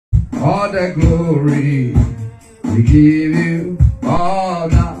all the glory. We give you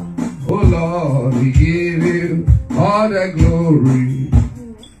honor, oh Lord, we give you all the glory.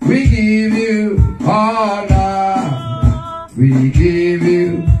 We give you honor, we give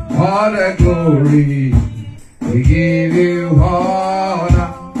you all the glory. We give you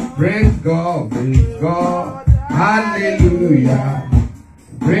honor, praise God, hallelujah.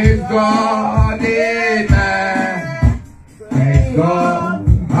 Praise God, amen. Praise God,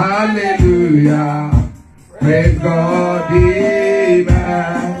 hallelujah. Praise God, amen.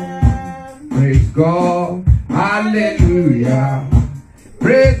 Praise God, hallelujah.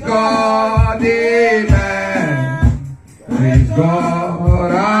 Praise God, amen. Praise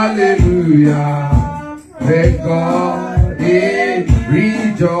God, hallelujah. Praise God, amen.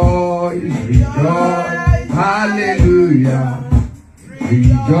 Rejoice, rejoice, hallelujah.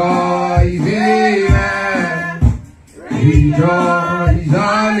 Rejoice, amen. Rejoice,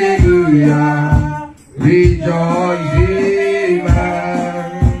 hallelujah. Rejoice,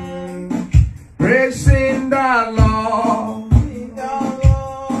 amen. Praising the Lord.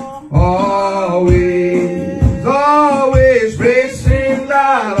 Always, always praising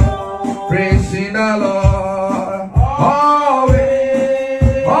the Lord. Praising the Lord.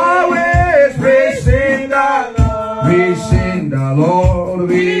 Always, always praising the Lord. Praising the Lord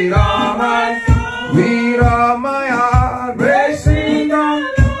with all my heart, praising the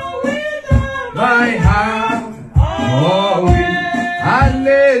Lord with all my heart, always,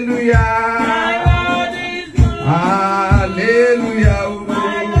 hallelujah, hallelujah,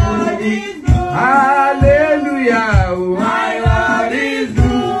 hallelujah, my Lord is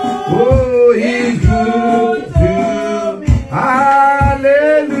good, oh, he's good to me,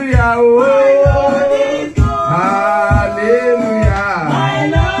 hallelujah, oh.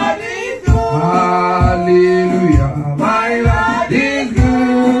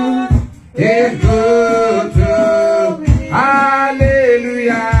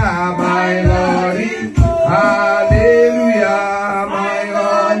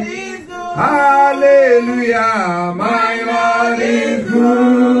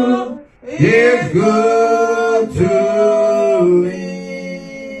 Good to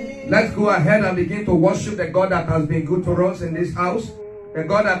me. Let's go ahead and begin to worship the God that has been good to us in this house. The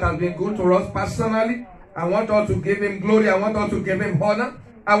God that has been good to us personally. I want us to give him glory. I want us to give him honor.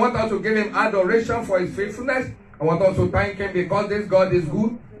 I want us to give him adoration for his faithfulness. I want us to thank him because this God is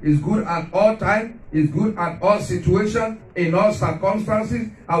good. He's good at all times. He's good at all situations, in all circumstances.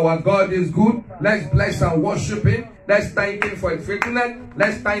 Our God is good. Let's bless and worship him. Let's thank him for his faithfulness.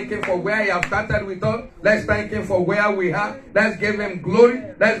 Let's thank him for where he has started with us. Let's thank him for where we are. Let's give him glory.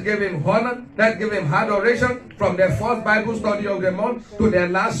 Let's give him honor. Let's give him adoration from the first Bible study of the month to the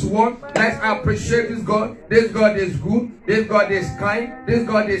last one. Let's appreciate this God. This God is good. This God is kind. This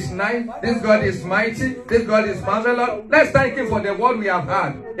God is nice. This God is mighty. This God is marvelous. Let's thank him for the word we have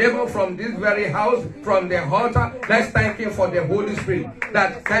had. Even from this very house, from the altar, let's thank him for the Holy Spirit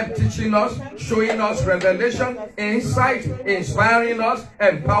that kept teaching us, showing us revelation, insight, inspiring us,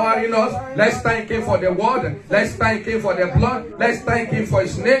 empowering us. Let's thank him for the word. Let's thank him for the blood. Let's thank him for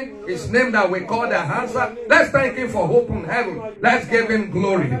his name that we call the answer. Let's thank him for hope in heaven. Let's give him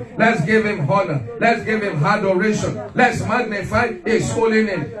glory. Let's give him honor. Let's give him adoration. Let's magnify his holy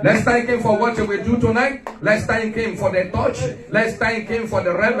name. Let's thank him for what he will do tonight. Let's thank him for the touch. Let's thank him for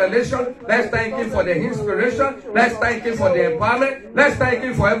the revelation. Let's thank him for the inspiration. Let's thank him for the empowerment. Let's thank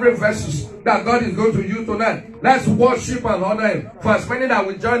him for every verse that God is going to use tonight. Let's worship and honor him. For as many that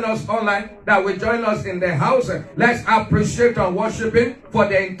will join us online, that will join us in the house, let's appreciate and worship him for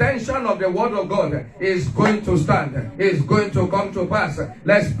the intention of the word of God is going to stand. Is going to come to pass.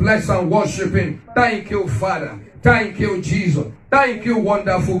 Let's bless and worship him. Thank you, Father. Thank you, Jesus. Thank you,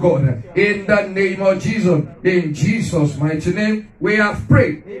 wonderful God. In the name of Jesus, in Jesus' mighty name, we have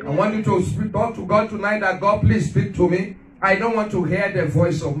prayed. I want you to talk to God tonight that God, please speak to me. I don't want to hear the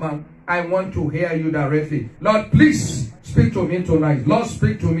voice of man. I want to hear you directly. Lord, please speak to me tonight. Lord,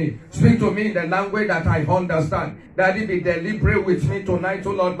 speak to me. Speak to me in the language that I understand. Daddy, be deliberate with me tonight,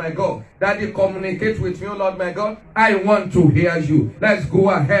 oh Lord my God. Daddy, communicate with me, oh Lord my God. I want to hear you. Let's go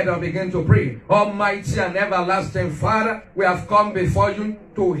ahead and begin to pray. Almighty and everlasting Father, we have come before you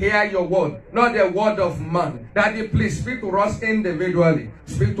to hear your word, not the word of man. Daddy, please speak to us individually.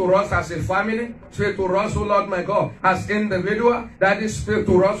 Speak to us as a family. Speak to us, oh Lord my God, as individual. Daddy, speak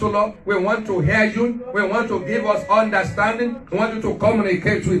to us, oh Lord. We want to hear you. We want to give us understanding. We want you to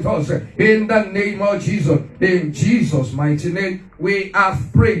communicate with us. In the name of Jesus. In Jesus' mighty name, we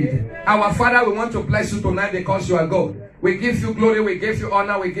have prayed. Our Father, we want to bless you tonight because you are God. We give you glory, we give you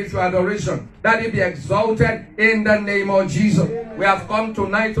honor, we give you adoration. That it be exalted in the name of Jesus. We have come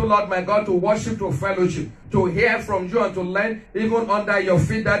tonight, oh Lord my God, to worship, to fellowship, to hear from you and to learn even under your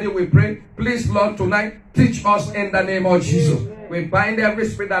feet. Daddy, we pray. Please, Lord, tonight, teach us in the name of Jesus. We bind every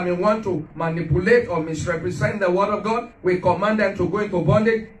spirit that may want to manipulate or misrepresent the word of God. We command them to go into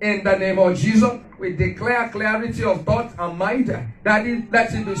bondage in the name of Jesus. We declare clarity of thought and mind. Daddy,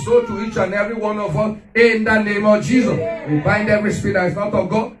 let it be so to each and every one of us in the name of Jesus. We bind every spirit that is not of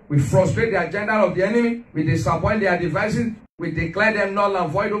God. We frustrate the agenda of the enemy. We disappoint their devices. We declare them null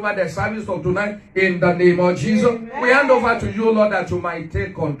and void over the service of tonight in the name of Jesus. We hand over to you, Lord, that you might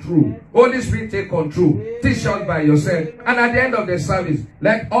take control. Holy Spirit, take control. Teach us by yourself. And at the end of the service,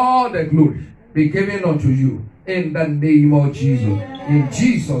 let all the glory be given unto you in the name of Jesus. In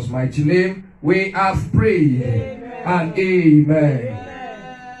Jesus' mighty name, we have prayed. And amen.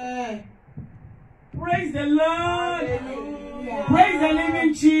 Praise the Lord. Praise the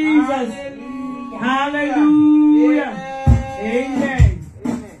living Jesus. Hallelujah. Amen.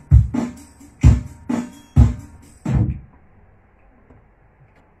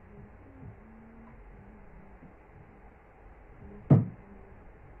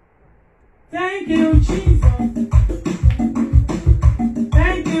 Thank you, Jesus.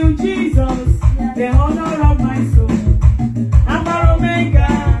 Thank you, Jesus, the honor of my soul. Alpha Omega,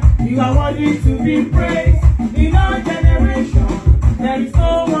 you are worthy to be praised. In all generations, there is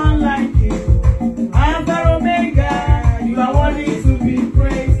no one like you. Alpha Omega, you are worthy to be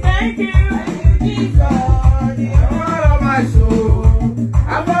praised. Thank you, Jesus, the honor of my soul.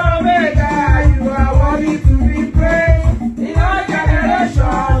 Alpha Omega, you are worthy to be praised. In all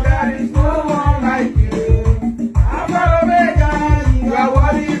generations, there is no one like you. Alpha Omega, you are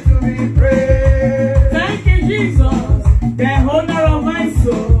worthy to be praised. Thank you, Jesus, the honor of my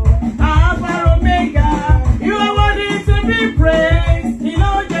soul. Alpha Omega,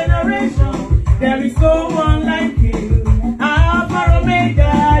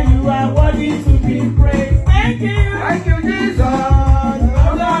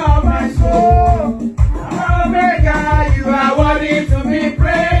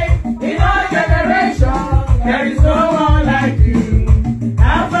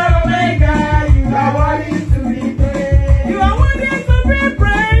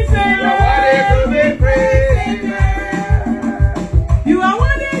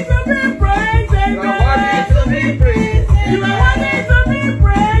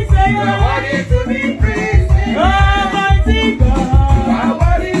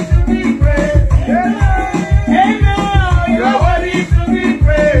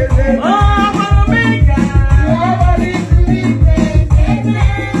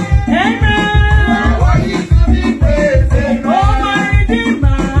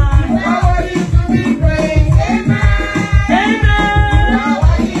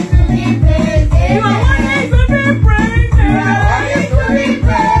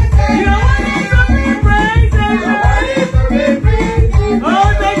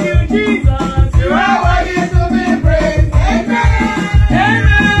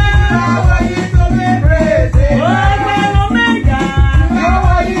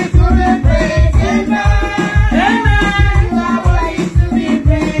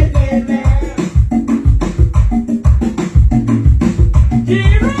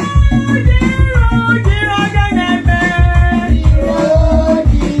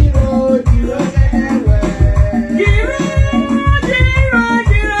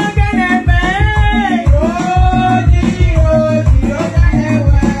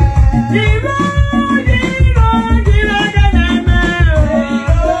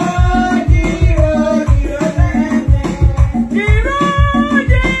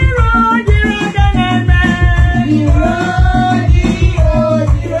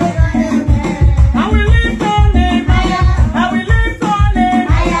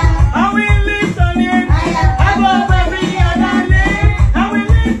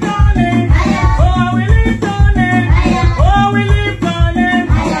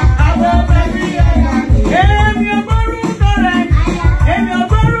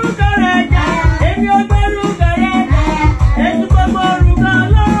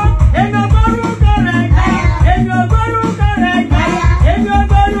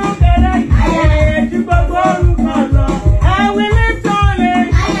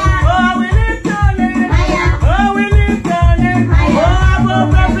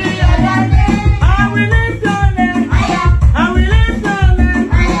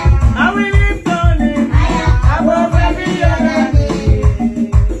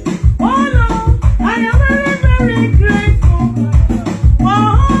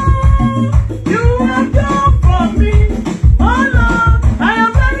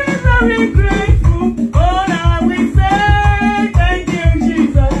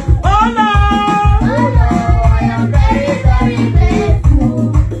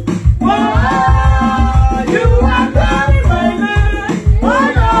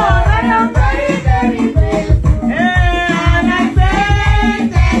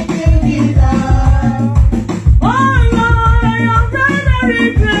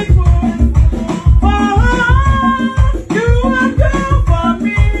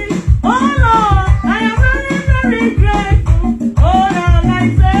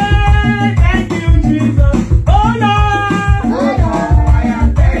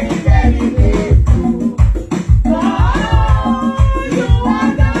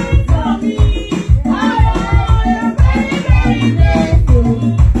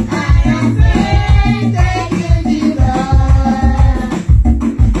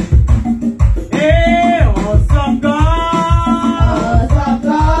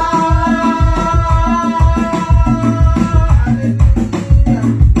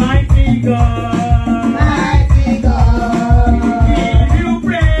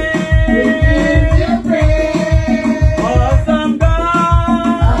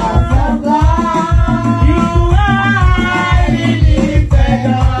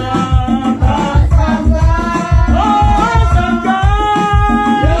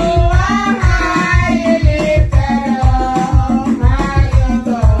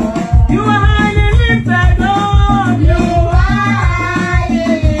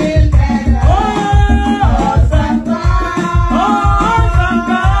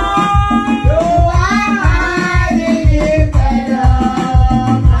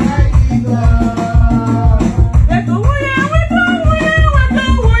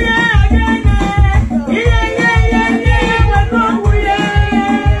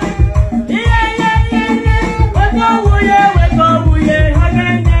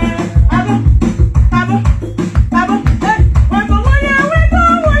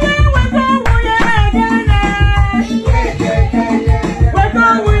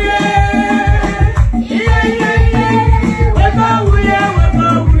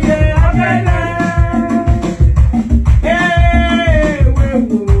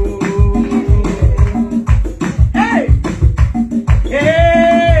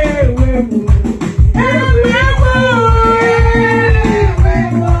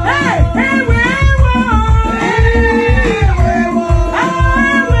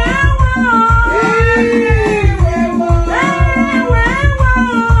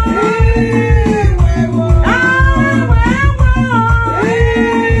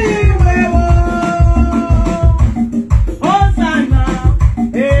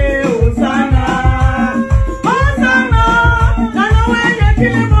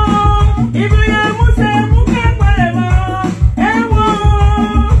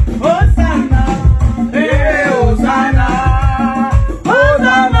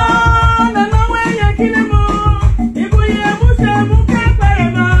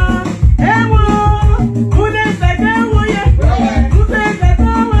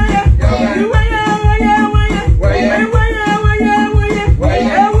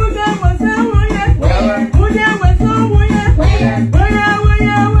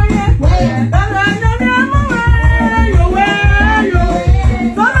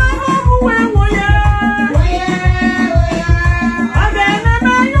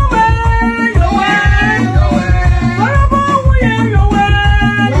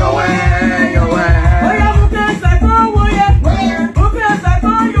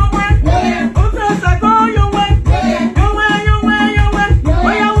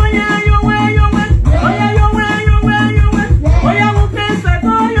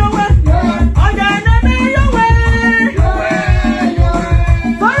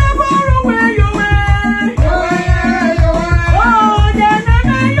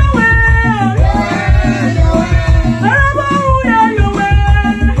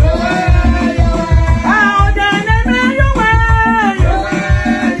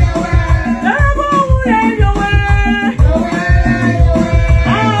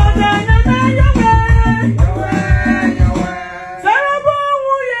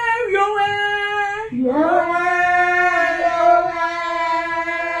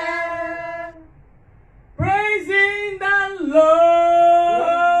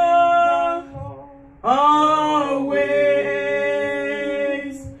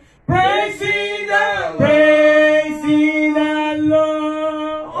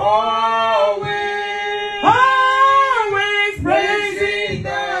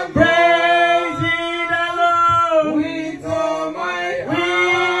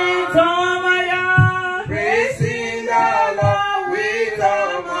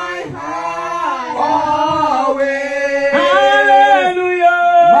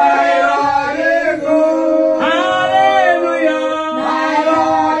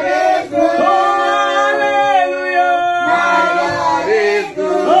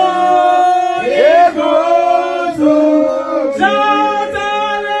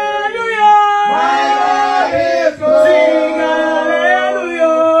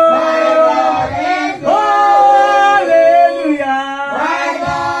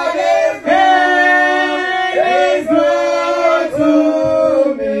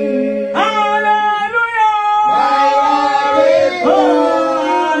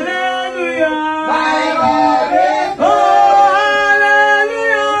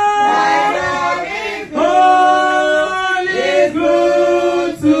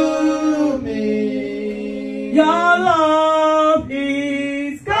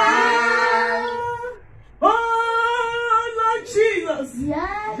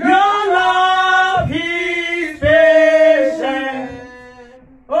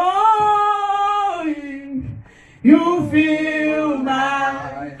 You fill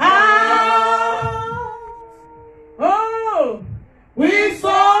my heart, oh, with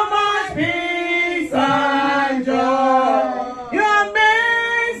so much peace and joy. You're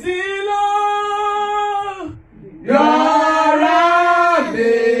amazing, Lord. You're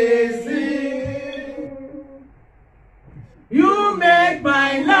amazing. You make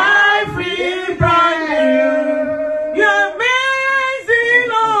my life feel brand new. You're amazing,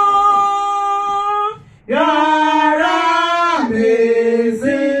 Lord. You're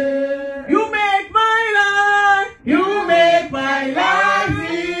amazing. You make my life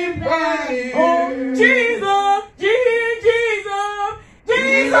feel brand new. Oh, Jesus,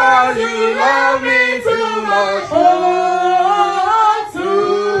 Jesus, you love me too much. Oh,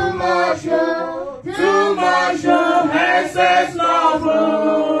 too much, too much, excess love.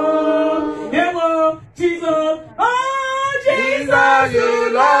 Oh, Jesus, oh, Jesus,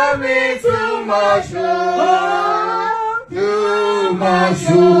 you love me too much. Oh, Too much,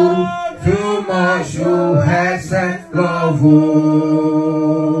 too much, excess love.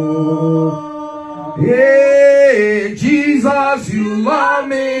 Hey, Jesus, you love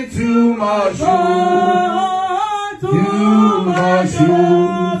me too much. Too much,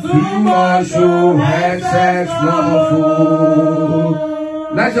 excess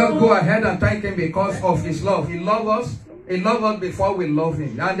love. Let's just go ahead and thank him because of his love. He loved us. He loved us before we love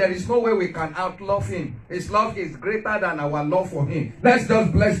him. And there is no way we can outlove him. His love is greater than our love for him. Let's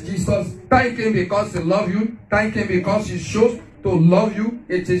just bless Jesus. Thank him because he loves you. Thank him because he shows to love you.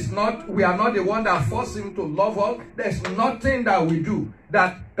 It is not, we are not the one that force him to love us. There's nothing that we do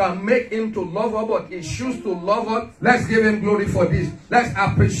that can make him to love us, but he chooses to love us. Let's give him glory for this. Let's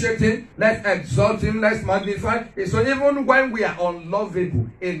appreciate him. Let's exalt him. Let's magnify. So even when we are unlovable,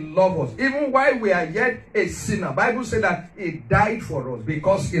 he loves us. Even while we are yet a sinner, Bible says that he died for us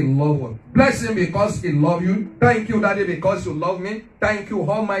because he loves us. Bless him because he loves you. Thank you, Daddy, because you love me. Thank you,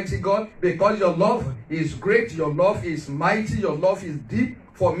 Almighty God, because your love is great. Your love is mighty. Your love is deep.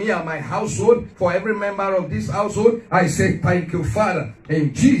 For me and my household, for every member of this household, I say thank you, Father.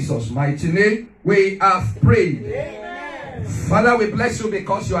 In Jesus' mighty name, we have prayed. Amen. Father, we bless you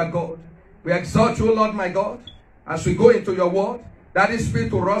because you are God. We exalt you, Lord my God, as we go into your word. That is, speak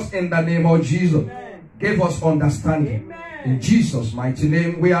to us in the name of Jesus. Amen. Give us understanding. Amen. In Jesus' mighty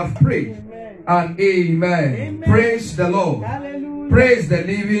name, we have prayed. Amen. And amen. Amen. Praise the Lord. Hallelujah. Praise the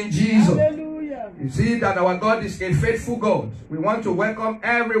living Jesus. Hallelujah. You see that our God is a faithful God. We want to welcome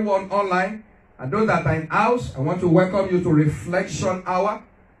everyone online. And those that are in house, I want to welcome you to Reflection Hour.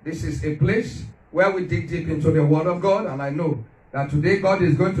 This is a place where we dig deep into the Word of God. And I know that today God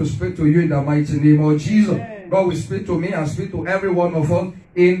is going to speak to you in the mighty name of Jesus. Amen. God will speak to me and speak to every one of us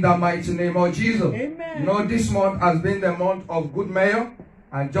in the mighty name of Jesus. Amen. You know, this month has been the month of Good Mayor.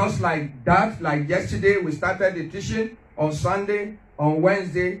 And just like that, like yesterday, we started the teaching on Sunday, on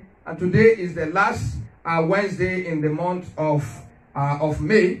Wednesday. And today is the last Wednesday in the month of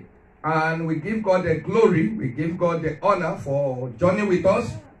May. And we give God the glory. We give God the honor for journeying with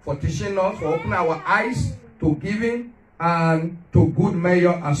us, for teaching us, for opening our eyes to giving and to good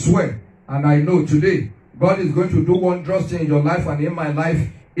measure as well. And I know today, God is going to do wondrous things in your life and in my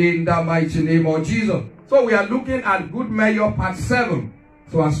life in the mighty name of Jesus. So we are looking at good measure part 7.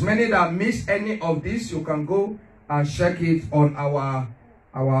 So as many that miss any of this, you can go and check it on our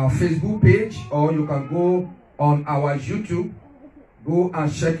Facebook page, or you can go on our YouTube. Go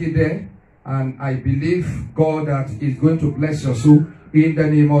and check it there. And I believe God that is going to bless your soul in the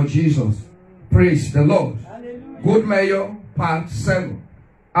name of Jesus. Praise the Lord. Hallelujah. Good measure part 7.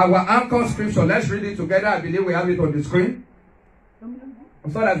 Our anchor scripture, let's read it together. I believe we have it on the screen.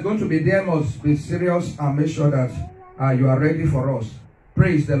 So that's going to be there. Must be serious and make sure that you are ready for us.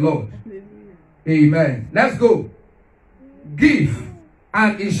 Praise the Lord. Amen. Let's go. Give,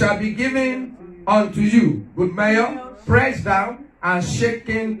 and it shall be given unto you. Good measure, pressed down and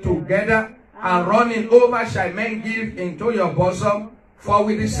shaken together and running over shall men give into your bosom. For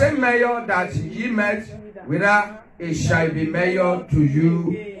with the same measure that ye met, without it shall be measured to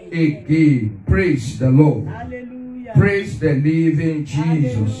you again. Praise the Lord. Hallelujah. Praise the living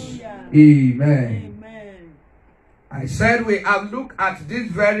Jesus. Hallelujah. Amen. Amen. I said we have looked at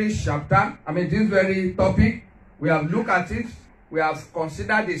this very chapter, this very topic. We have looked at it. We have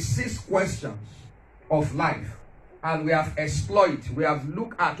considered the 6 questions of life. And we have explored. We have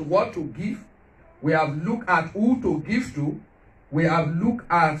looked at what to give. We have looked at who to give to. We have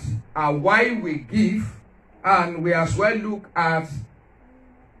looked at why we give. And we as well look at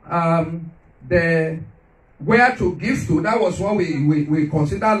the where to give to. That was what we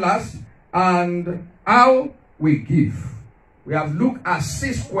considered last. And how we give. We have looked at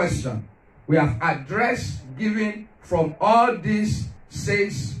 6 questions. We have addressed giving from all these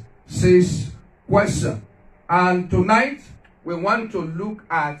six questions. And tonight, we want to look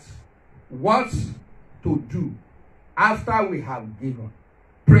at what to do after we have given.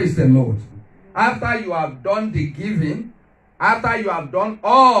 Praise the Lord. After you have done the giving, after you have done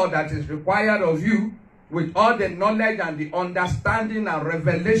all that is required of you, with all the knowledge and the understanding and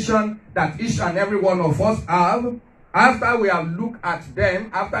revelation that each and every one of us have, after we have looked at them,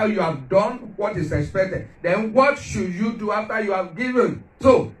 after you have done what is expected, then what should you do after you have given?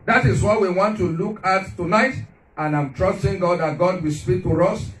 So, that is what we want to look at tonight. And I'm trusting God that God will speak to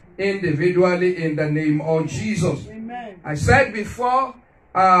us individually in the name of Jesus. Amen. I said before,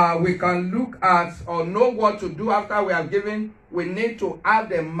 we can look at or know what to do after we have given. We need to have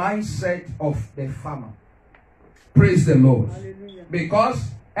the mindset of the farmer. Praise the Lord. Hallelujah.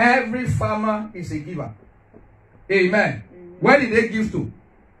 Because every farmer is a giver. Amen. Amen. Where did they give to?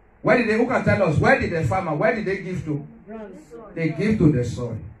 Who can tell us? Where did the farmer, where did they give to? They give to the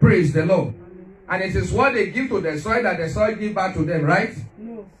soil. Praise the Lord. And it is what they give to the soil that the soil give back to them, right?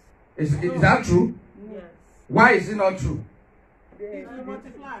 No. Is that true? Yes. Why is it not true? It will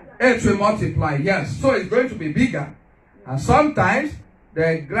multiply. It will multiply, yes. So it's going to be bigger. And sometimes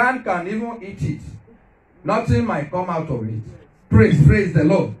the ground can even eat it. Nothing might come out of it. Praise the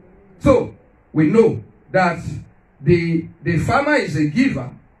Lord. So we know that the farmer is a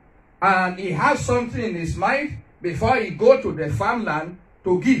giver, and he has something in his mind before he go to the farmland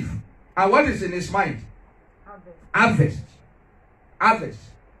to give. And what is in his mind? Harvest.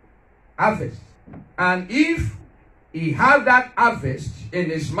 And if he have that harvest in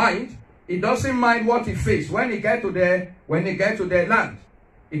his mind, he doesn't mind what he faces when he get to the land.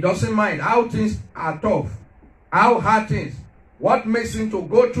 He doesn't mind how things are tough, how hard things. What makes him to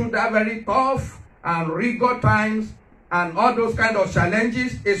go through that very tough and rigor times and all those kind of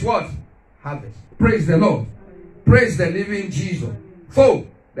challenges is what? Harvest. Praise the Lord. Praise the living Jesus. So,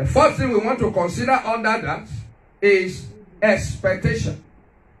 the first thing we want to consider under that is expectation.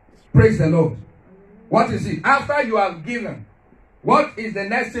 Praise the Lord. What is it? After you have given, what is the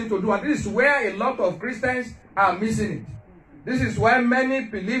next thing to do? And this is where a lot of Christians are missing it. This is where many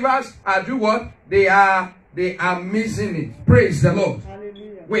believers are doing what? They are missing it. Praise the Lord.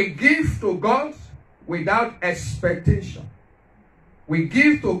 Hallelujah. We give to God without expectation. We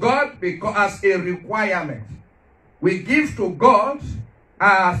give to God because as a requirement. We give to God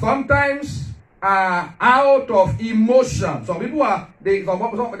sometimes out of emotion. Some people I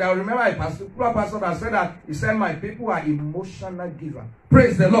remember a pastor that said that he said, my people are emotional givers.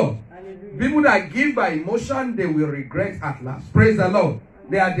 Praise the Lord. Hallelujah. People that give by emotion, they will regret at last. Praise the Lord.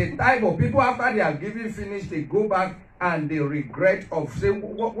 They are the type of people after they are giving finish, they go back and they regret of say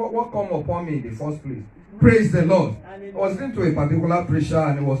what come upon me in the first place. Praise the Lord. Hallelujah. I was listening to a particular preacher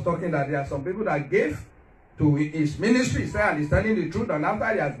and he was talking that there are some people that gave to his ministry, he said, and he's telling the truth, and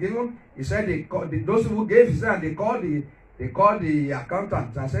after he has given, he said those who gave, he said, and they called the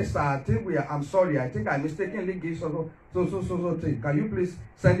accountant and said, sir, I think I'm sorry, I think I mistakenly gave so thing. Can you please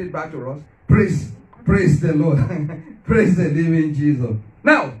send it back to us? Praise the Lord. Praise the living Jesus.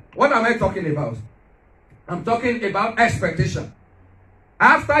 Now, what am I talking about? I'm talking about expectation.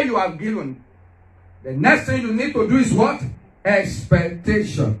 After you have given, the next thing you need to do is what?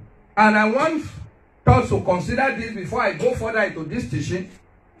 Expectation. And I want us to consider this before I go further into this teaching.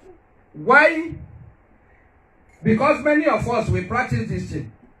 Why? Because many of us, we practice this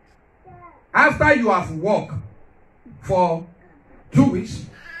thing. After you have worked for 2 weeks,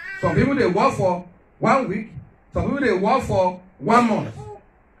 some people they work for 1 week, some people they work for 1 month.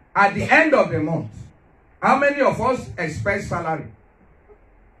 At the end of the month, how many of us expect salary?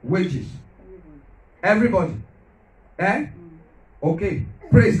 Wages? Everybody? Okay.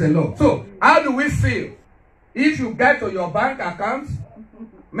 Praise the Lord. So, how do we feel? If you get to your bank account,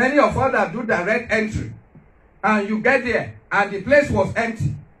 many of us that do direct entry, and you get there, and the place was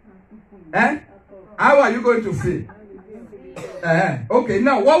empty. How are you going to feel? Okay,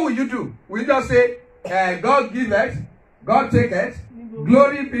 now what will you do? Will you just say, God give it, God take it,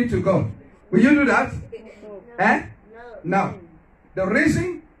 glory be to God. Will you do that? Now, the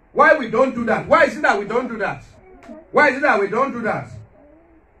reason why we don't do that, why is it that we don't do that? Why is it that we don't do that?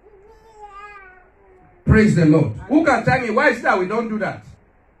 Praise the Lord. Who can tell me why is it that we don't do that?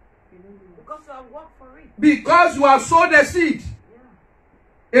 Because you have worked for it. Because you have sowed the seed.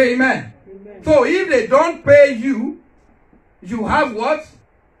 Yeah. Amen. Amen. So if they don't pay you, you have what?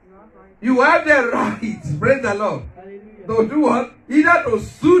 You have the right, praise the Lord, Hallelujah. to do what? Either to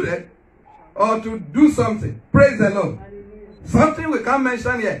sue them or to do something. Praise the Lord. Hallelujah. Something we can't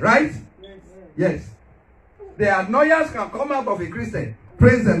mention here, right? Yes. Yes. The annoyance can come out of a Christian.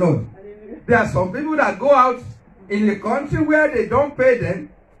 Praise the Lord. Hallelujah. There are some people that go out in the country where they don't pay them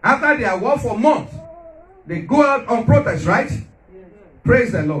after they have worked for months. They go out on protest, right? Yes.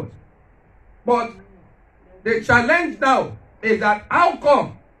 Praise the Lord. But the challenge now is that how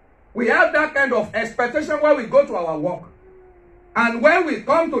come we have that kind of expectation when we go to our work? And when we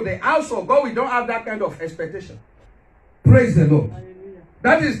come to the house of God, we don't have that kind of expectation. Praise the Lord. Hallelujah.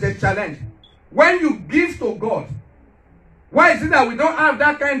 That is the challenge. When you give to God, why is it that we don't have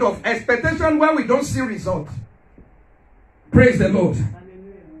that kind of expectation when we don't see results? Praise the Lord.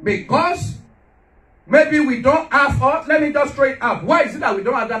 Hallelujah. Because maybe we don't have, or let me just straight up. Why is it that we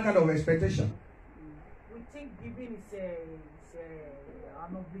don't have that kind of expectation? We think giving is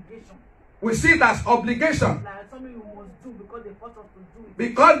an obligation. We see it as obligation. Like something we must do because they force us to do it.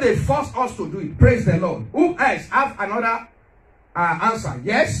 Because they force us to do it. Praise the Lord. Who else have another answer?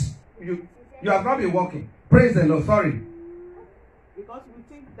 Yes? You have not been working. Praise the Lord. Sorry. Because we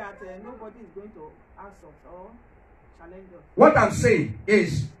think that nobody is going to ask us or challenge us. What I'm saying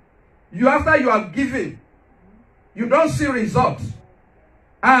is, after you have given, you don't see results.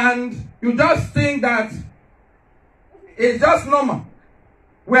 And you just think that it's just normal.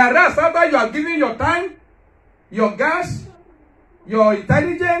 Whereas after you have given your time, your gas, your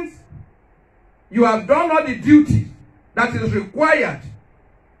intelligence, you have done all the duties that is required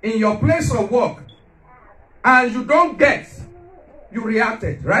in your place of work, and you don't get, you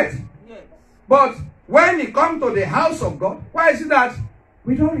reacted, right? Yes. But when it comes to the house of God, why is it that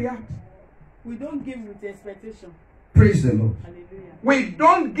we don't react? We don't give with expectation. Praise the Lord. Hallelujah. We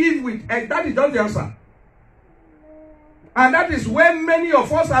don't give with, that is just the answer. And that is where many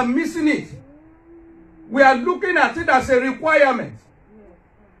of us are missing it. We are looking at it as a requirement.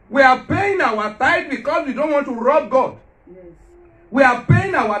 We are paying our tithe because we don't want to rob God. Yes. We are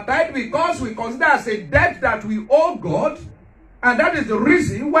paying our tithe because we consider as a debt that we owe God. And that is the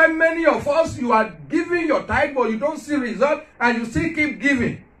reason why many of us, you are giving your tithe, but you don't see result, and you still keep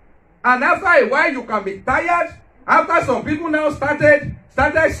giving. And after a while, you can be tired. After some people now started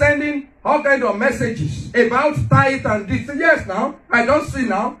sending all kinds of messages about tithe and this. Yes, now, I don't see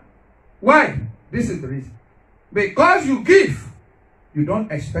now. Why? This is the reason. Because you give, you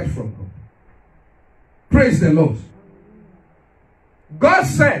don't expect from God. Praise the Lord. God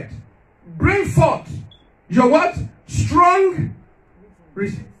said, bring forth your what? Strong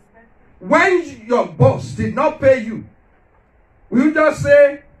reason. When your boss did not pay you, will you just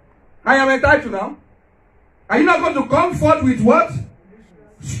say, I am entitled now? Are you not going to come forth with what?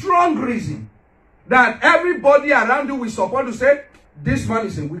 Strong reason. That everybody around you will support to say, this man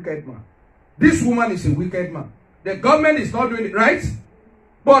is a wicked man. This woman is a wicked man. The government is not doing it right.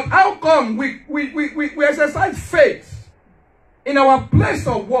 But how come we exercise faith in our place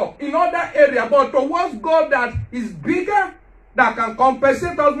of work, in other area, but towards God that is bigger, that can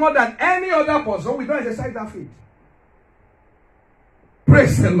compensate us more than any other person, we don't exercise that faith.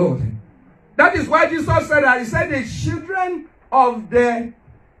 Praise the Lord. That is why Jesus said that. He said the children of the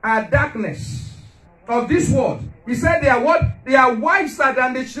darkness of this world. He said they are what? They are wiser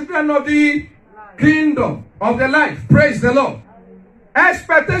than the children of the kingdom of the light. Praise the Lord.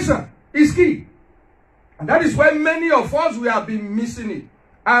 Expectation is key. And that is why many of us, we have been missing it.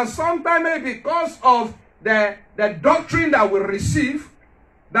 And sometimes maybe because of the doctrine that we receive,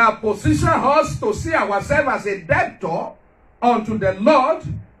 that position us to see ourselves as a debtor unto the Lord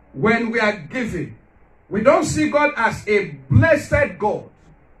when we are giving. We don't see God as a blessed God.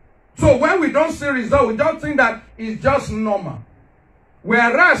 So when we don't see result, we don't think that it's just normal.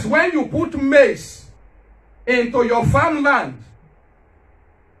 Whereas when you put maize into your farmland,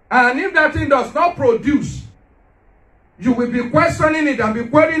 and if that thing does not produce, you will be questioning it and be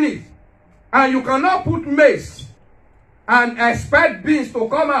querying it. And you cannot put maize and expect beans to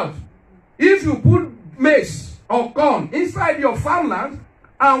come out. If you put maize or corn inside your farmland,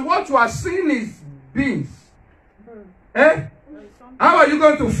 and what you are seeing is beans, how are you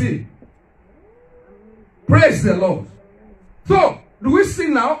going to feel? Praise the Lord. So, do we see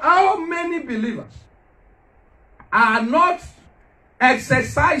now how many believers are not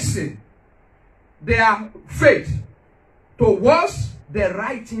exercising their faith towards the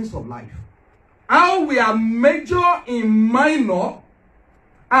right things of life? How we are major in minor,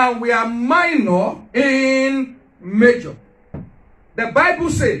 and we are minor in major. The Bible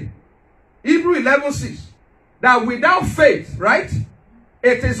says, Hebrews 11:6, that without faith, right?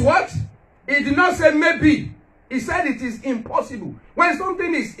 It is what? It did not say maybe. It said it is impossible. When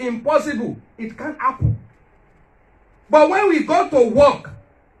something is impossible, it can't happen. But when we go to work,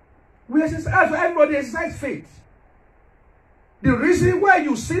 we exercise, everybody exercise faith. The reason why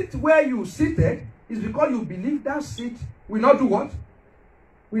you sit where you seated is because you believe that seat will not do what?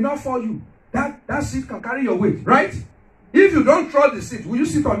 will not fall you. That seat can carry your weight, right? If you don't trust the seat, will you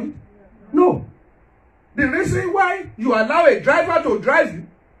sit on it? No. The reason why you allow a driver to drive you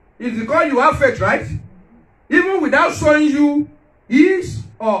is because you have faith, right? Even without showing you his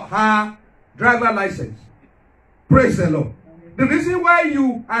or her driver license. Praise the Lord. The reason why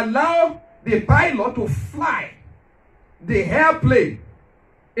you allow the pilot to fly the airplane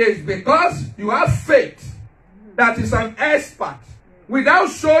is because you have faith that is an expert without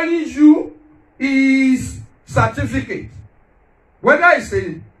showing you his certificate. Whether it's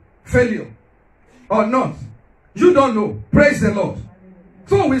a failure or not, you don't know. Praise the Lord.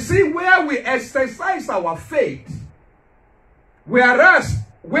 So we see where we exercise our faith, whereas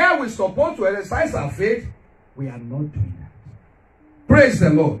where we're supposed to exercise our faith, we are not doing that. Praise the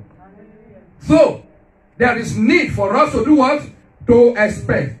Lord. So there is need for us to do what? To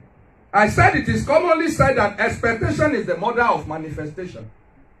expect. I said it is commonly said that expectation is the mother of manifestation.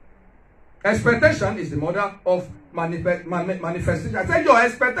 Expectation is the mother of manifestation. I said your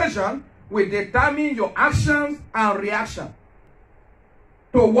expectation will determine your actions and reaction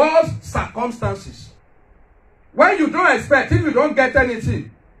towards circumstances. When you don't expect, if you don't get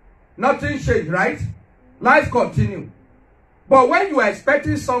anything, nothing changes, right? Life continues. But when you are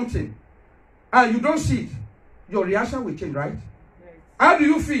expecting something and you don't see it, your reaction will change, right? Yes. How do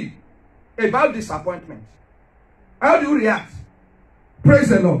you feel about disappointment? How do you react? Praise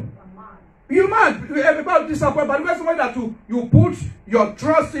the Lord. You mad about disappointment, but when somebody that you put your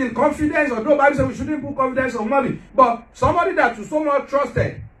trust in, confidence, or no, Bible says we shouldn't put confidence on money, but somebody that you so much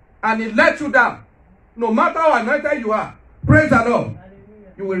trusted and it let you down, no matter how anointed you are, praise the Lord,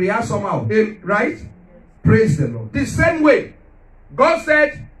 you will react somehow, right? Praise the Lord. The same way, God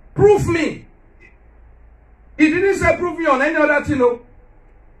said, prove me. He didn't say prove me on any other thing, no.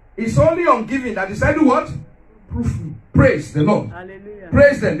 It's only on giving that he said, do what? Prove me. Praise the Lord. Hallelujah.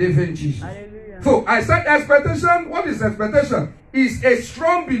 Praise the living Jesus. Hallelujah. So I said expectation. What is expectation? Is a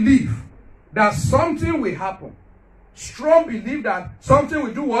strong belief that something will happen. Strong belief that something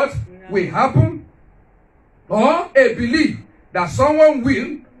will do what? Yeah. Will happen. Or a belief that someone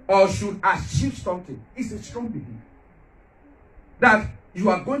will or should achieve something. It's a strong belief that you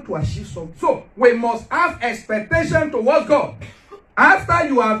are going to achieve something. So we must have expectation towards God. After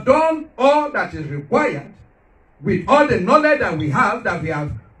you have done all that is required, with all the knowledge that we have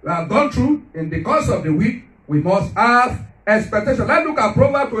gone through in the course of the week, we must have expectation. Let's look at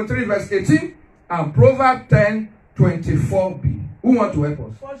Proverbs 23 verse 18 and Proverbs 10, 24b. Who want to help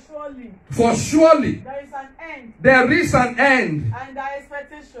us? For surely there is an end. There is an end. And thy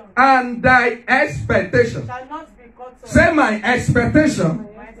expectation. And thy expectation. Shall not be cut short. Say my expectation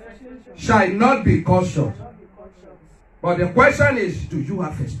shall not be cut short. But the question is, do you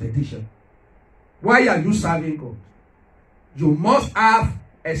have expectation? Why are you serving God? You must have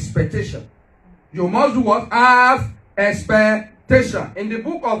expectation. You must do what? Have expectation. In the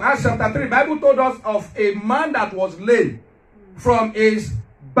book of Acts chapter 3, the Bible told us of a man that was lame from his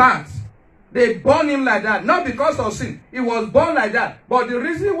birth. They born him like that. Not because of sin. He was born like that. But the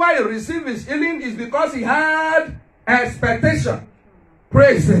reason why he received his healing is because he had expectation.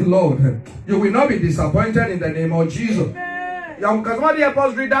 Praise the Lord. You will not be disappointed in the name of Jesus. Can somebody help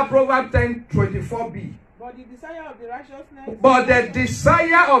us read that Proverbs 10, 24b? But the desire of the righteousness. But the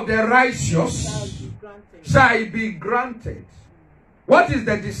desire of the righteous shall be granted. What is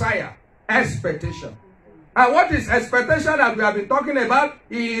the desire? Expectation. And what is expectation that we have been talking about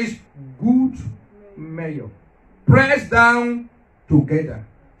is good measure. Pressed down together.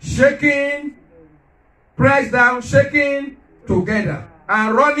 Shaking. Pressed down, shaking together.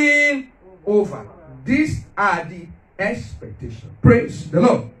 And running over. These are the expectation. Praise the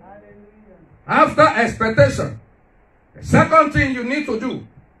Lord. After expectation, the second thing you need to do,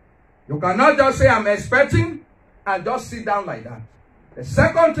 you cannot just say I'm expecting and just sit down like that. The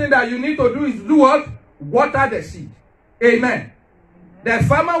second thing that you need to do is do what? Water the seed. Amen. The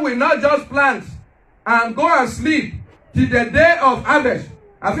farmer will not just plant and go and sleep till the day of harvest.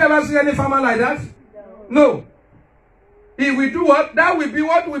 Have you ever seen any farmer like that? No. He will do what? That will be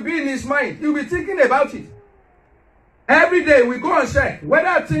what will be in his mind. He will be thinking about it. Every day we go and check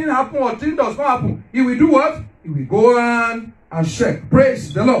whether a thing happen or thing does not happen. He will do what? He will go on and check.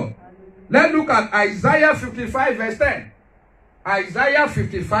 Praise the Lord. Let's look at Isaiah 55 verse 10. Isaiah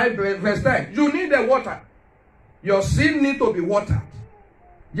 55 verse 10. You need the water. Your seed need to be watered.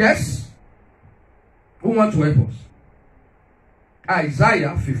 Yes? Who wants to help us?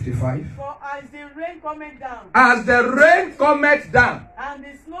 Isaiah 55. For as the rain cometh down. As the rain cometh down. And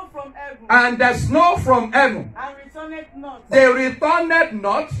the snow from heaven. And the snow from heaven. And returneth not. They returneth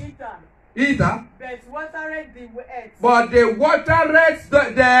not. Eater. but watereth the earth, But they watereth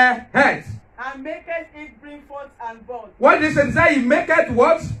the earth. and maketh it bring forth and bud. What does it say? He maketh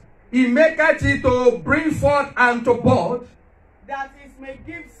what? He maketh it to bring forth and to bud. That it may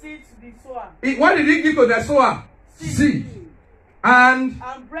give seed to the sower, What did he give to the sower? Seed. And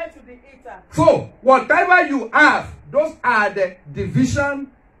bread to the eater. so, whatever you have, those are the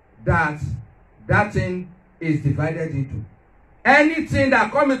division that thing is divided into. Anything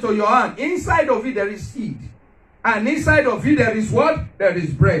that comes into your hand, inside of it there is seed. And inside of it there is what? There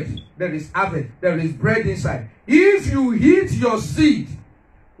is bread. There is harvest. There is bread inside. If you eat your seed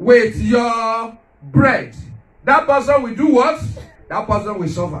with your bread, that person will do what? That person will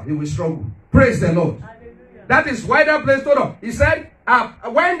suffer. He will struggle. Praise the Lord. Hallelujah. That is why that place told us. He said,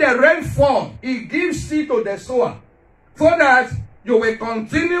 when the rain falls, he gives seed to the sower, so that you will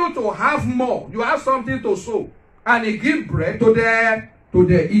continue to have more. You have something to sow. And he gives bread to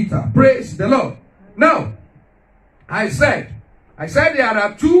the eater. Praise the Lord. Now, I said there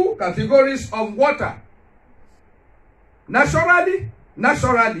are two categories of water. Naturally,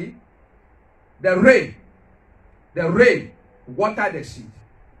 the rain water the seed.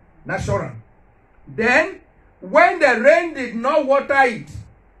 Natural. Then, when the rain did not water it,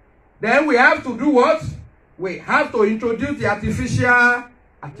 then we have to do what? We have to introduce the artificial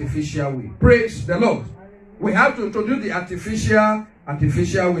way. Praise the Lord. We have to introduce the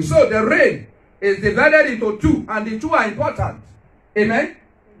artificial way. So the rain is divided into two, and the two are important. Amen?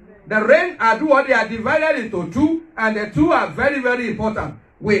 The rain are what they are divided into two, and the two are very, very important.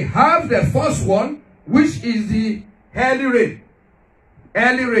 We have the first one, which is the early rain.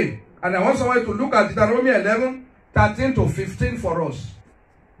 Early rain. And I want somebody to look at Deuteronomy 11, 13 to 15 for us.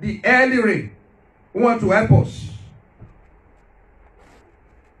 The early rain. Who want to help us?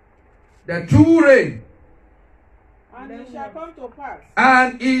 The true rain. And it shall come to pass.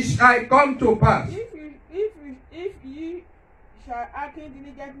 And it shall come to pass. If ye shall hearken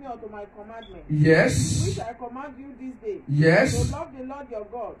diligently unto my commandment, Yes. which I command you this day, Yes. to love the Lord your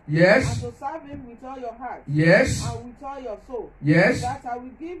God, Yes. and to serve him with all your heart, Yes. and with all your soul, Yes. that I will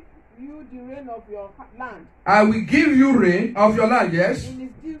give you the rain of your land I will give you rain of your land. Yes. in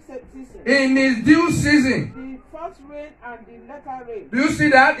its due season. In its due season. The first rain and the latter rain. Do you see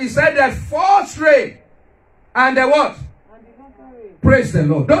that? He said the first rain and the what? And the latter rain. Praise the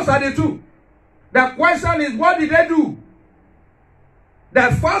Lord. Those are the two. The question is, what did they do? The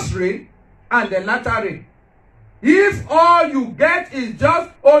first rain and the latter rain. If all you get is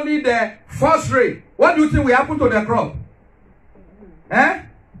just only the first rain, what do you think will happen to the crop? Eh?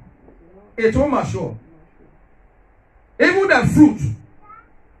 It won't mature. Even the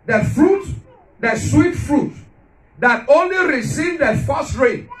sweet fruit that only receive the first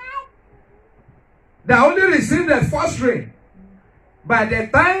rain, by the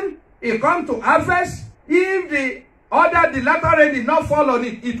time it comes to harvest, if the latter rain did not fall on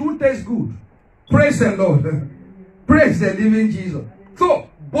it, it won't taste good. Praise the Lord. Praise the living Jesus. So,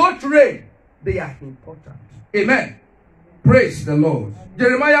 both rain, they are important. Amen. Praise the Lord.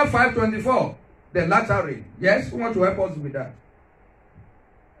 Jeremiah 5:24, the latter rain. Yes, who want to help us with that?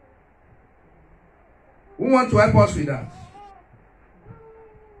 Who want to help us with that?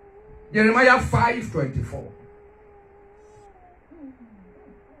 Jeremiah 5:24.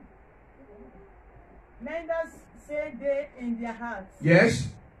 Neither say they in their hearts, Yes.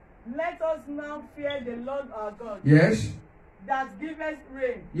 let us now fear the Lord our God, Yes. that giveth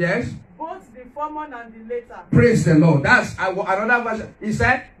rain, Yes. both the former and the later. Praise the Lord. That's another version. He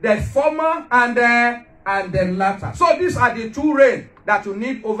said the former and the latter. So these are the two rain that you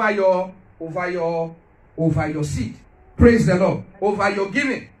need over your seed. Praise the Lord. Over your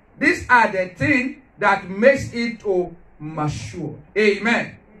giving. These are the things that makes it to mature.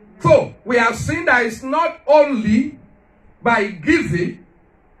 Amen. So we have seen that it's not only by giving,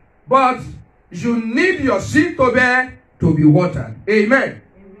 but you need your seed to be watered. Amen.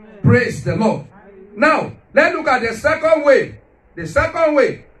 Praise the Lord. Now, let's look at the second way. The second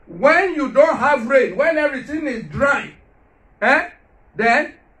way, when you don't have rain, when everything is dry,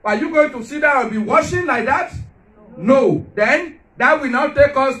 then are you going to sit down and be washing like that? No. Then that will now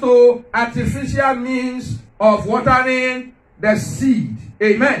take us to artificial means of watering the seed.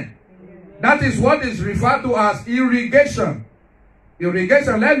 Amen. That is what is referred to as irrigation.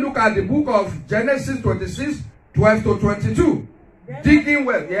 Irrigation. Let's look at the book of Genesis 26, 12 to 22. Digging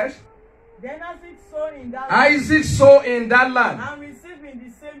well, yes? Then Isaac sowed in that Isaac sowed in that land. and received in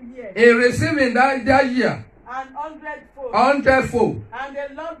the same year He received in that year and 100-fold. 100-fold. And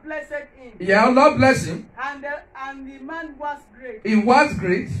the Lord blessed him. Yeah, Lord bless him. And the man was great. He was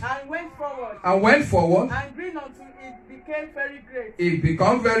great And went forward. and went forward. And grew until it became very great. He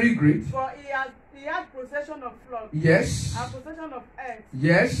became very great. For he had possession of flocks. Yes. And possession of earth.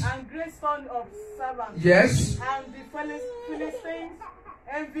 Yes. And great son of servants. Yes. And the Philistines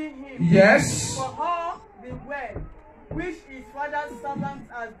envied him. Yes. For all the well which his father's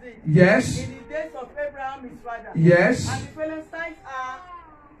servants had did. Yes. In the days of Abraham his father. Yes. And the Philistines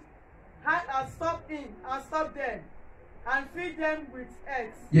had stopped them, and feed them with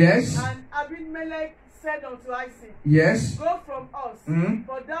eggs. Yes. And Abimelech said unto Isaac, Yes. Go from us, Mm.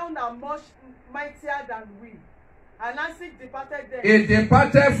 for thou art much mightier than we. And Isaac departed them. He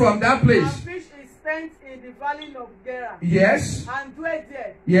departed from that And place. pitched his tent in the valley of Gerar. Yes. And dwelt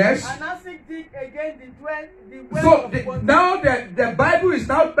there. Yes. And Isaac dig again the well So of water. now the Bible is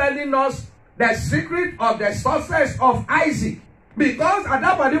now telling us the secret of the success of Isaac. Because at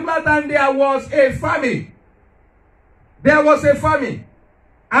that particular time there was a famine. There was a famine.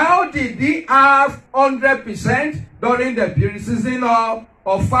 How did he have 100% during the period season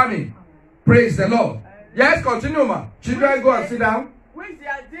of famine? Praise the Lord. Yes, continue, ma. Children, go and sit down. Which they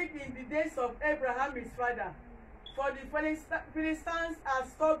had dig in the days of Abraham his father. For the Philistines had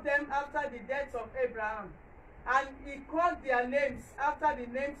stopped them after the death of Abraham. And he called their names after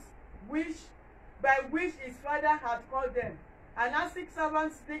the names by which his father had called them. And Isaac's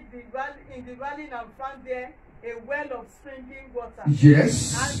servants dig in the valley and found there a well of springing water.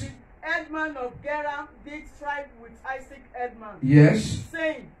 Yes. And the headman of Gerar did strive with Isaac headman, Yes.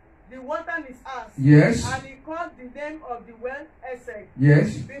 saying, The water is ours. Yes. And he called the name of the well Esek,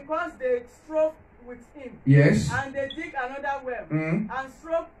 Yes. because they strove with him. Yes. And they dig another well, Mm. and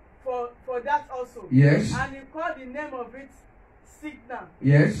strove for that also. Yes. And he called the name of it Signa.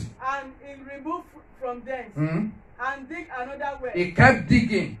 Yes. And he removed from thence, Mm. and dig another well. He kept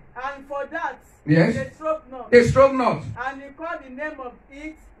digging. And for that Yes. they strove not. They strove not. And he called the name of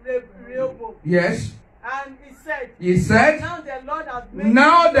it Rehoboth. Yes. And he said, He said, Now the Lord has made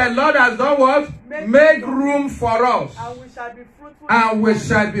now the Lord has done what? Make room for us. and we shall be fruitful. And we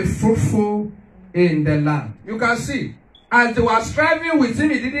shall be fruitful in the land. You can see, as they were striving with him,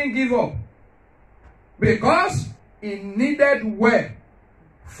 he didn't give up. Because he needed well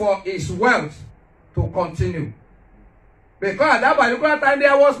for his wealth to continue. Because at that particular time,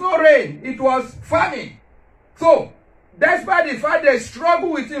 there was no rain. It was famine. So, despite the fact they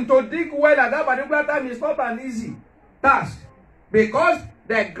struggle with him to dig well at that particular time, it's not an easy task. Because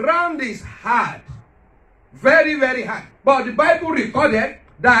the ground is hard. Very, very hard. But the Bible recorded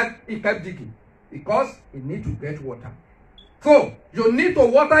that he kept digging. Because he needs to get water. So, you need to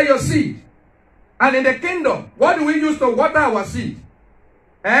water your seed. And in the kingdom, what do we use to water our seed?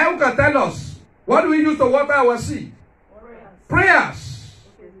 Who can tell us? What do we use to water our seed? Prayers.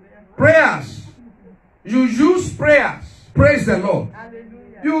 Prayers. You use prayers. Praise the Lord.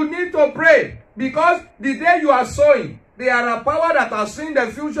 Hallelujah. You need to pray. Because the day you are sowing, there are a power that are seeing the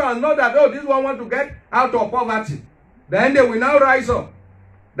future and know that, oh, this one want to get out of poverty. Then they will now rise up.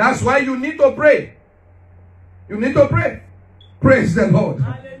 That's why you need to pray. You need to pray. Praise the Lord.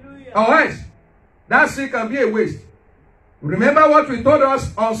 Hallelujah. Otherwise, that seed can be a waste. Remember what we told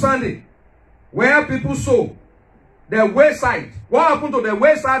us on Sunday. Where people sow. The wayside. What happened to the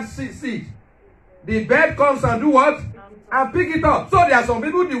wayside seed? The bird comes and do what? And pick it up. So there are some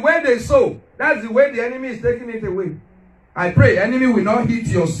people, the way they sow, that's the way the enemy is taking it away. I pray enemy will not hit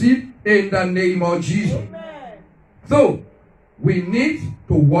your seed in the name of Jesus. Amen. So, we need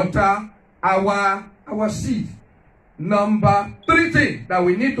to water our seed. Number 3 thing that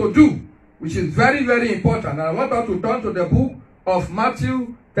we need to do, which is very, very important. And I want us to turn to the book of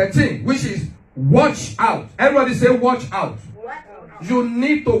Matthew 13, which is watch out. Everybody say watch out. You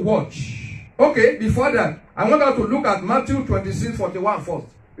need to watch. Okay, before that, I want us to look at Matthew 26:41 first,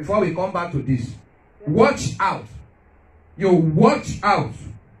 before we come back to this. Watch out. You watch out.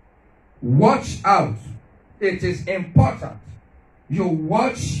 Watch out. It is important. You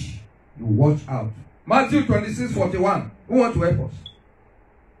watch out. Matthew 26:41. Who wants to help us?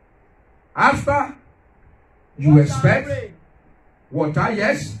 After you Watch expect and pray. water,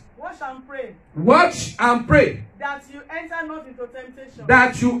 yes. Watch and pray, Watch and pray that you enter not into temptation.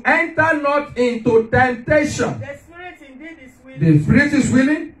 that you enter not into temptation. The spirit indeed is willing, The spirit is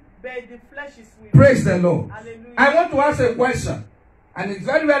willing. but the flesh is weak. Praise the Lord. Hallelujah. I want to ask a question, and it's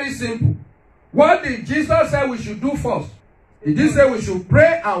very, very simple. What did Jesus say we should do first? Did he say we should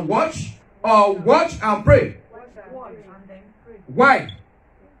pray and watch, or watch and pray? Watch and then pray. Why?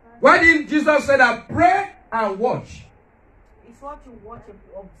 Why did Jesus say that pray and watch? He what you watch,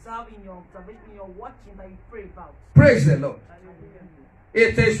 observe in your observation, in your watching that you pray about. Praise the Lord. Hallelujah.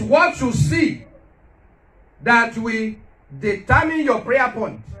 It is what you see that will determine your prayer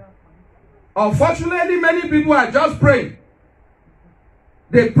point. Unfortunately, many people are just praying.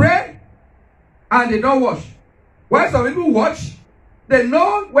 They pray and they don't watch. When some people watch, they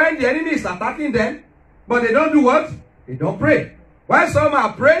know when the enemy is attacking them, but they don't do what? They don't pray. While some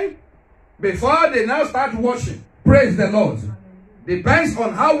are praying, before they now start watching. Praise the Lord. Depends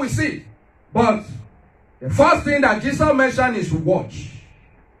on how we see it. But the first thing that Jesus mentioned is watch.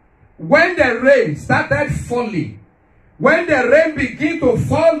 When the rain started falling, when the rain began to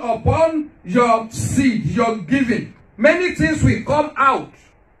fall upon your seed, your giving, many things will come out.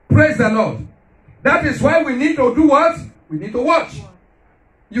 Praise the Lord. That is why we need to do what? We need to watch.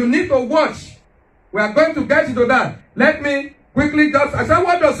 You need to watch. We are going to get into that. Let me quickly just, I said,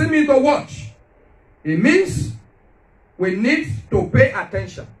 what does it mean to watch? It means we need to pay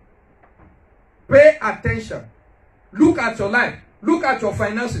attention. Pay attention. Look at your life. Look at your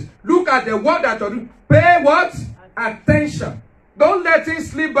finances. Look at the work that you're doing. Pay what? Attention. Don't let it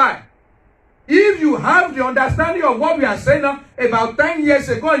slip by. If you have the understanding of what we are saying now, about 10 years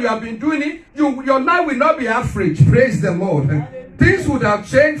ago, you have been doing it, your life will not be average. Praise the Lord. Things would have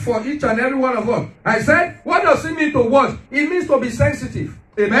changed for each and every one of us. I said, what does it mean to watch? It means to be sensitive.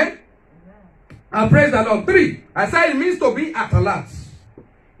 Amen? And praise the Lord. 3, I said it means to be at alert.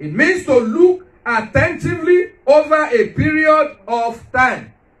 It means to look attentively over a period of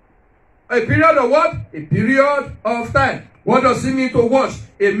time. A period of what? A period of time. What does it mean to watch?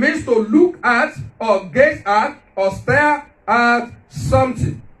 It means to look at or gaze at or stare at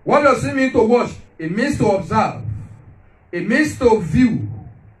something. What does it mean to watch? It means to observe. It means to view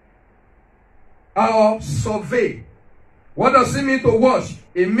or survey. What does it mean to watch?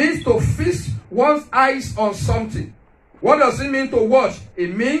 It means to fix one's eyes on something. What does it mean to watch?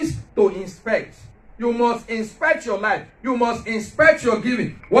 It means to inspect. You must inspect your life. You must inspect your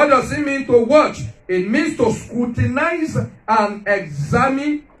giving. What does it mean to watch? It means to scrutinize and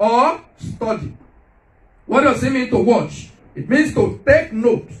examine or study. What does it mean to watch? It means to take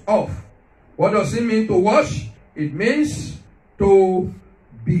note of. What does it mean to watch? It means to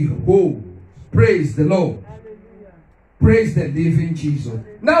behold. Praise the Lord. Hallelujah. Praise the living Jesus.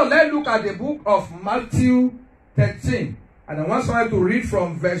 Now let's look at the book of Matthew 13. And I want somebody to read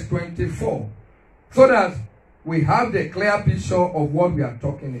from verse 24. So that we have the clear picture of what we are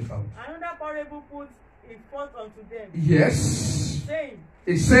talking about. Another parable put in front unto them. Yes. Saying,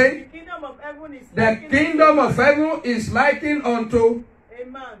 It's saying, the kingdom of heaven is the likened kingdom of heaven is likened unto, a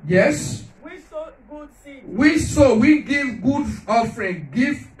man yes, which sowed good seed. we give good offering,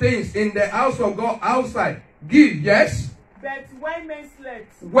 give things in the house of God outside. Give, yes. But when men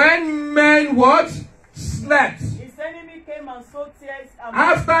slept, When men what? Slept. his enemy came and sowed tears among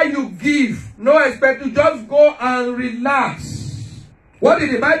After you give, no expect to just go and relax. What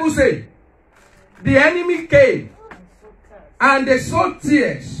did the Bible say? The enemy came and sowed tears. and they sowed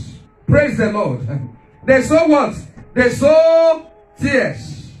tears. Praise the Lord. They sowed what? They sowed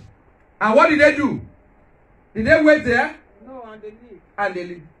tears. And what did they do? Did they wait there? No, and they lived. And they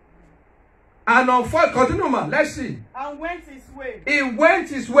leave. And on fourth, continue, man. Let's see. And went his way. He went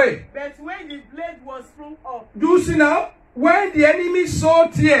his way. But when the blade was thrown up, Do you see now? When the enemy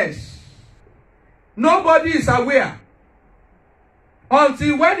sowed tears, nobody is aware.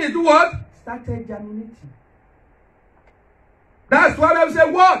 Until when he do what? Started germinating. That's why I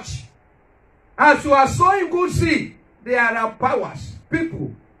say, watch. As you are sowing good seed, there are powers,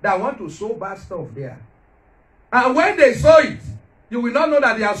 people that want to sow bad stuff there. And when they sow it, you will not know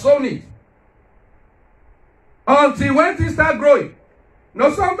that they are sowing it. Until when things start growing.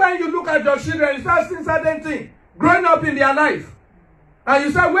 Now sometimes you look at your children, you start seeing certain things growing up in their life. And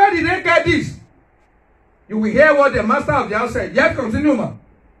you say, where did they get this? You will hear what the master of the house said. Yes, continue, man.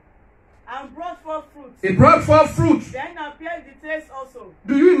 and brought forth fruit. It brought forth fruit. Then appeared the taste also.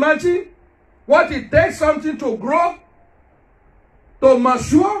 Do you imagine what it takes something to grow, to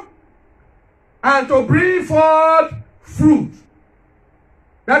mature, and to bring forth fruit?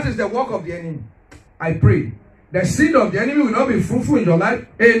 That is the work of the enemy. I pray the seed of the enemy will not be fruitful in your life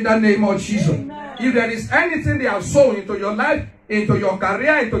in the name of Jesus. Amen. If there is anything they have sown into your life, into your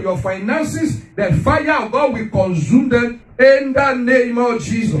career, into your finances, the fire of God will consume them in the name of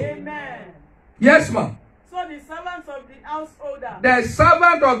Jesus. Amen. Yes, ma'am. So the servants of the householder The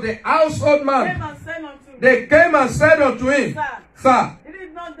servant of the household came man, and said unto him, they came and said unto him, Sir, Sir,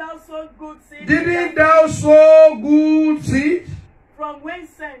 did not thou sow good seed? didn't thou sow good seed? From whence?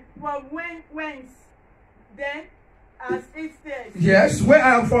 Then as its tears. Yes, where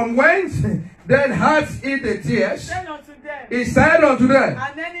I am from whence then hath eat the tears. Said unto them, He said unto them,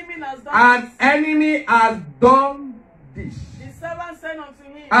 an enemy has done an this. enemy has done this. The servant said unto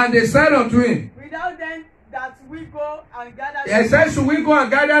him, And they said unto him, without then that we go and gather. he said, should we go and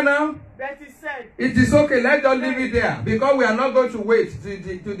gather now? But he said, It is okay, let's just leave it there, because we are not going to wait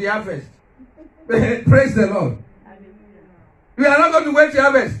to the harvest. Praise the Lord. We are not going to wait to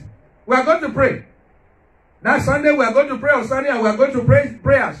harvest. We are going to pray. That Sunday we are going to pray on Sunday, and we are going to pray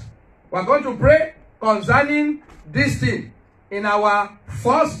prayers. We are going to pray concerning this thing in our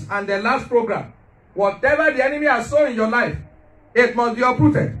first and the last program. Whatever the enemy has sown in your life, it must be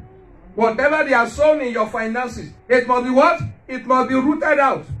uprooted. Whatever they have sown in your finances, it must be what? It must be rooted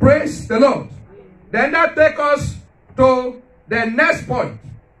out. Praise the Lord. Then that takes us to the next point.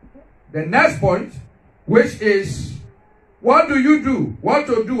 The next point, which is, what do you do? What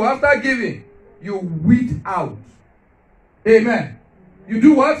to do after giving? You weed out. Amen. You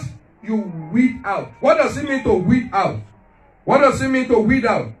do what? You weed out. What does it mean to weed out? What does it mean to weed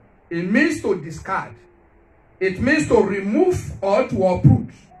out? It means to discard. It means to remove or to uproot.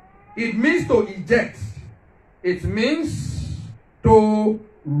 It means to eject. It means to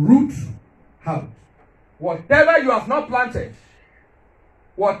root out. Whatever you have not planted,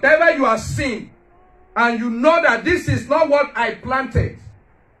 whatever you have seen, and you know that this is not what I planted,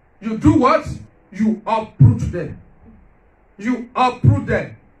 you do what? You uproot them. You uproot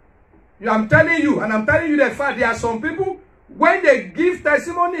them. I'm telling you, and I'm telling you the fact, there are some people, when they give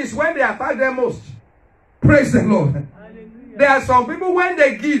testimonies, when they attack them most. Praise the Lord. hallelujah. There are some people, when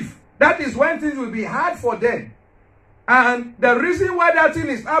they give, that is when things will be hard for them. And the reason why that thing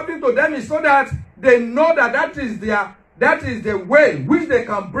is happening to them is so that they know that that is the way which they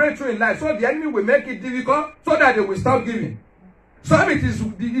can break through in life. So the enemy will make it difficult so that they will stop giving. So it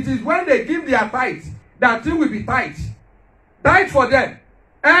is when they give their tithe that things will be tight. Tight for them.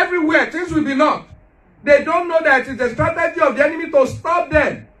 Everywhere things will be locked. They don't know that it is the strategy of the enemy to stop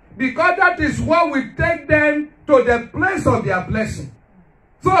them. Because that is what will take them to the place of their blessing.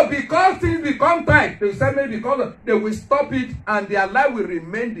 So because things become tight, they say maybe because they will stop it and their life will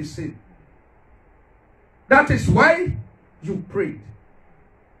remain the same. That is why you prayed.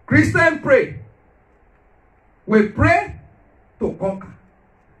 Christian pray. We pray to conquer.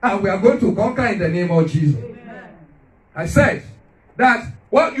 And we are going to conquer in the name of Jesus. Amen. I said that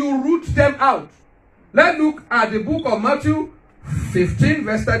what you root them out. Let's look at the book of Matthew 15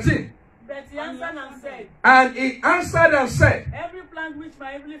 verse 13. But he answered and said, And he answered and said, every plant which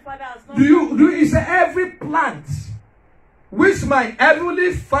my heavenly Father has not he said, every plant which my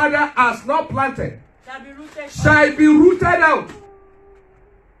heavenly Father has not planted shall be rooted out. shall be rooted out.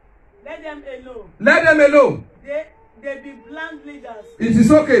 Let them alone. Let them alone. They be plant leaders. It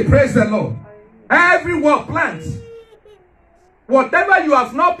is okay. Praise the Lord. Everyone plants. Whatever you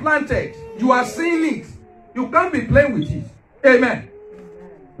have not planted, you are seeing it. You can't be playing with it. Amen.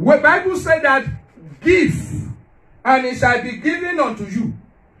 The Bible said that give, and it shall be given unto you.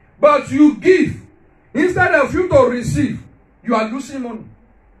 But you give. Instead of you to receive, you are losing money.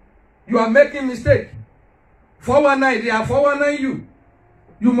 You are making mistake. 419, they are 419 you.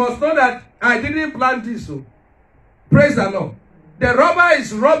 You must know that I didn't plant this. So praise the Lord. The robber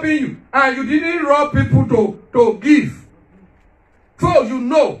is robbing you, and you didn't rob people to give. So you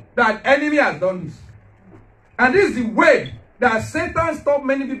know that enemy has done this. And this is the way that Satan stopped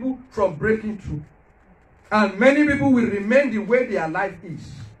many people from breaking through. And many people will remain the way their life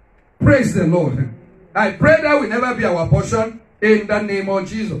is. Praise the Lord. I pray that will never be our portion in the name of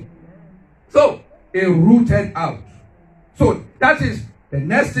Jesus. So, a rooted out. So, that is the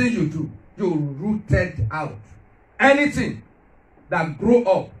next thing you do. You rooted out. Anything that grow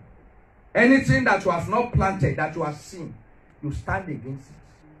up, anything that you have not planted, that you have seen, you stand against it.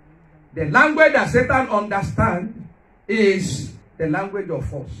 The language that Satan understands is the language of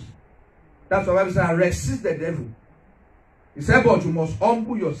force. That's why the Bible says, resist the devil. He said, but you must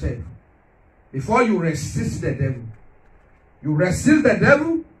humble yourself before you resist the devil. You resist the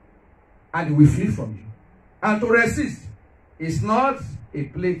devil, and he will flee from you. And to resist is not a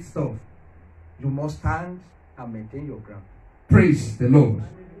plate stuff. You must stand and maintain your ground. Praise the Lord.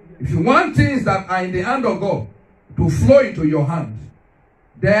 If you want things that are in the hand of God to flow into your hand,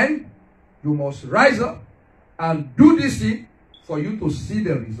 then you must rise up and do this thing for you to see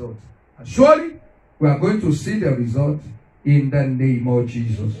the result. And surely we are going to see the result in the name of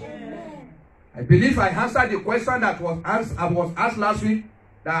Jesus. I believe I answered the question that was asked last week,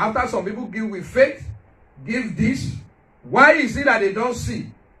 that after some people give with faith, give this. Why is it that they don't see?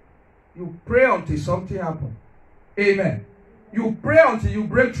 You pray until something happens. Amen. You pray until you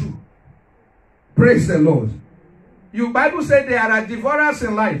break through. Praise the Lord. You Bible said there are devourers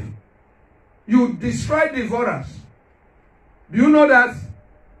in life. You destroy devourers. Do you know that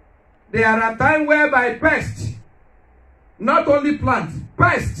there are times whereby pests, not only plants,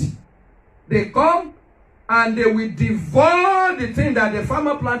 pests, they come and they will devour the thing that the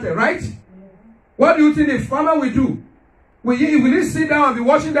farmer planted, right? What do you think the farmer will do? Will he sit down and be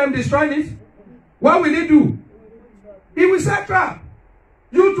watching them destroying it? What will he do? He will set trap.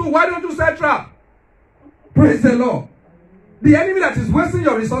 You too, why don't you set trap? Praise the Lord. The enemy that is wasting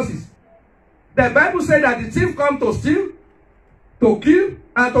your resources. The Bible said that the thief comes to steal, to kill,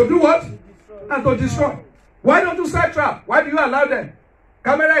 and to do what? And to destroy. Why don't you set trap? Why do you allow them?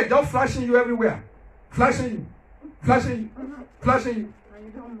 Camera is just flashing you everywhere. Flashing you. Flashing you. Flashing you.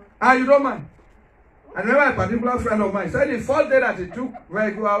 And you don't mind. I remember a particular friend of mine said the first day that he took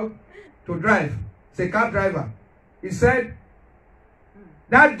vehicle out to drive, it's a cab driver. He said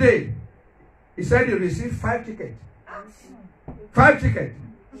that day, he said he received 5 tickets. 5 tickets.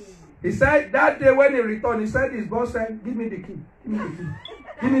 He said that day when he returned, he said his boss said, give me the key. Give me the key.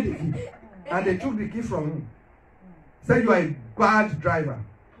 Give me the key. And they took the key from him. He said, you are a bad driver.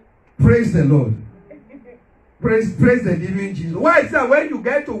 Praise the Lord. Praise the living Jesus. Why is that when you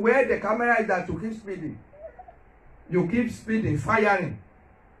get to where the camera is that to keep speeding? You keep speeding, firing.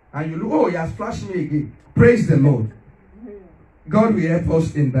 And you look, oh, he has flashed me again. Praise the Lord. God will help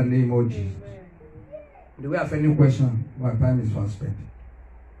us in the name of Jesus. Do we have any question? My time is fast spent.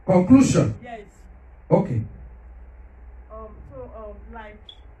 Conclusion. Yes. Okay. Like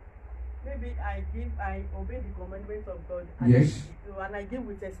maybe I obey the commandments of God. Yes. And I give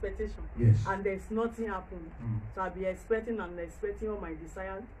with expectation. Yes. And there's nothing happened. So I'll be expecting all my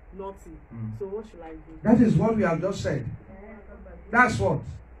desires, nothing. So what should I do? That is what we have just said. That's what.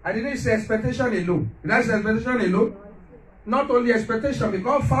 I didn't say expectation alone. Did I say expectation alone? Not only expectation,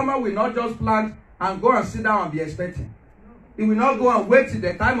 because farmer will not just plant and go and sit down and be expecting. He will not go and wait till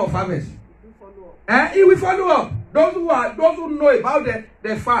the time of harvest. He will follow up. Those who know about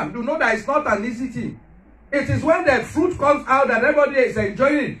the farm, do know that it's not an easy thing. It is when the fruit comes out that everybody is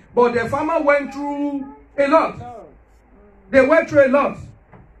enjoying it. But the farmer went through a lot. They went through a lot.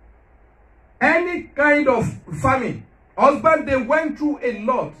 Any kind of farming, husband, they went through a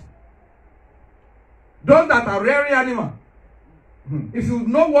lot. Those that are rearing animal, if you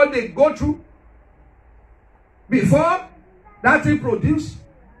know what they go through before that thing produced,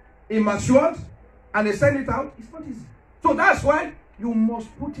 it matured, and they send it out, it's not easy. So that's why you must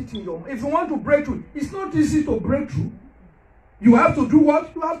put it in your... If you want to break through, it's not easy to break through. You have to do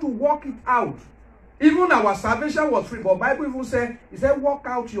what? You have to work it out. Even our salvation was free, but Bible even said, it said, work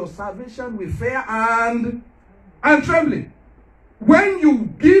out your salvation with fear and trembling. When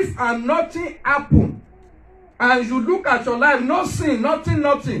you give and nothing happen, and you look at your life, no sin,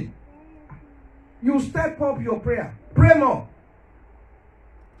 nothing, you step up your prayer. Pray more.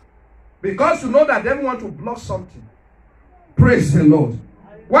 Because you know that they want to block something. Praise the Lord.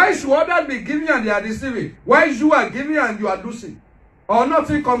 Why should others be giving and they are receiving? Why you are giving and you are losing? Or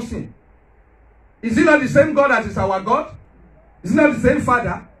nothing comes in? Is it not the same God that is our God? Is it not the same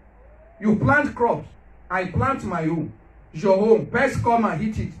Father? You plant crops. I plant my own. Your own. Pests come and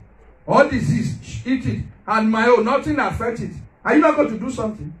eat it. All disease, eat it. And my own, nothing affects it. Are you not going to do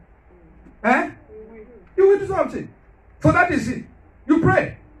something? You will do something. So that is it. You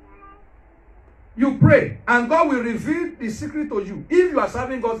pray. You pray, and God will reveal the secret to you. If you are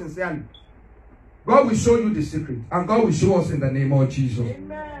serving God sincerely, God will show you the secret, and God will show us in the name of Jesus.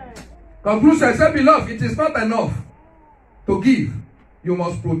 Amen. Conclusion, I say, beloved, it is not enough to give. You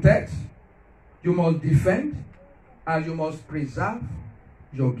must protect, you must defend, and you must preserve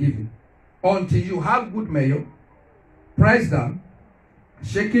your giving until you have good measure, pressed down,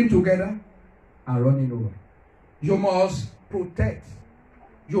 shaking together, and running over. You must protect,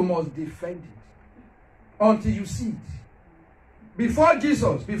 you must defend it until you see it. Before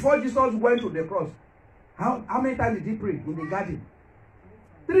Jesus went to the cross, how many times did he pray in the garden?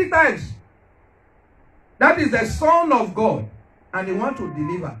 3 times. That is the Son of God, and he wants to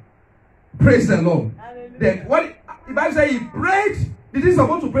deliver. Praise the Lord. Hallelujah. Then what the Bible says he prayed. Did he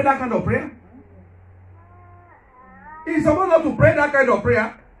supposed to pray that kind of prayer? He's supposed not to pray that kind of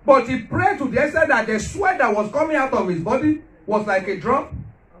prayer, but he prayed to the extent that the sweat that was coming out of his body was like a drop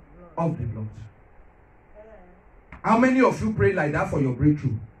of the blood. How many of you pray like that for your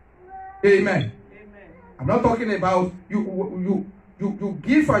breakthrough? Amen. Amen. I'm not talking about you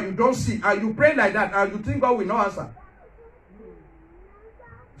give and you don't see, and you pray like that, and you think God will not answer.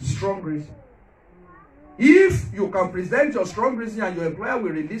 Strong reason. If you can present your strong reason and your employer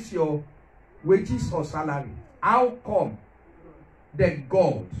will release your wages or salary, how come the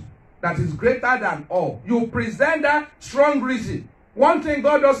God that is greater than all. You present that strong reason. One thing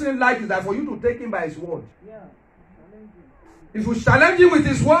God doesn't like is that for you to take him by his word. Yeah. If you challenge him with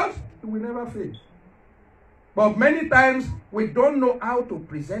his word, he will never fail. But many times, we don't know how to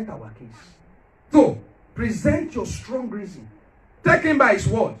present our case. So, present your strong reason. Take him by his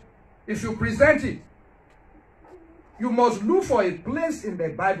word. If you present it, you must look for a place in the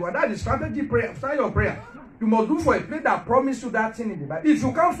Bible. And that is strategy prayer. Start your prayer. You must look for a place that promises you that thing in the Bible. If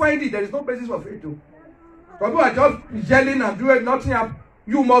you can't find it, there is no basis for faith to. Some people are just yelling and doing nothing.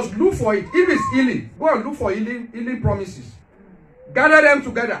 You must look for it. If it's healing, go and look for healing promises. Gather them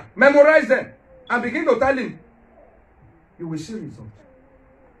together. Memorize them. And begin to tell him. You will see results.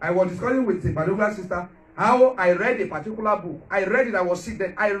 I was discussing with a particular sister how I read a particular book. I read it. I was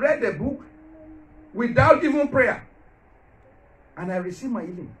sitting. I read the book without even prayer. And I received my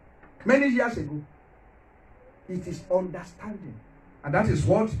healing many years ago. It is understanding. And that is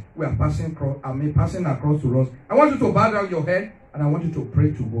what we are passing across to us. I want you to bow down your head and I want you to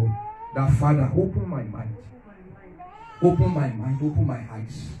pray to God. That Father, open my mind. Open my mind. Open my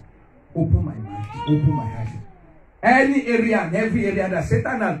eyes. Open my mind. Open my eyes. Any area and every area that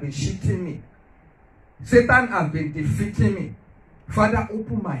Satan has been cheating me. Satan has been defeating me. Father,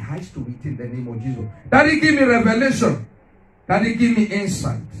 open my eyes to it in the name of Jesus. Daddy, give me revelation. Daddy, give me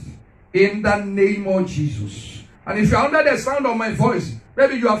insight. In the name of Jesus. And if you are under the sound of my voice,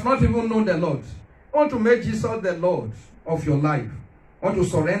 maybe you have not even known the Lord. I want to make Jesus the Lord of your life. I want to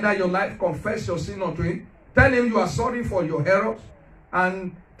surrender your life, confess your sin unto him. Tell him you are sorry for your errors.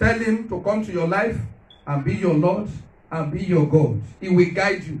 And tell him to come to your life and be your Lord and be your God. He will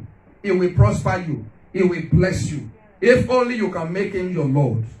guide you. He will prosper you. He will bless you. If only you can make him your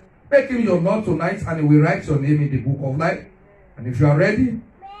Lord. Make him your Lord tonight and he will write your name in the book of life. And if you are ready,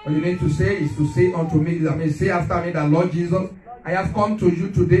 what you need to say is to say unto me, say after me that Lord Jesus, I have come to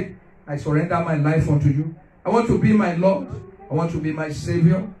you today. I surrender my life unto you. I want to be my Lord. I want to be my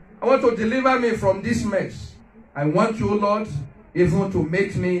Savior. I want to deliver me from this mess. I want you, Lord, even to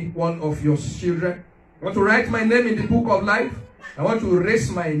make me one of your children. I want to write my name in the book of life. I want to erase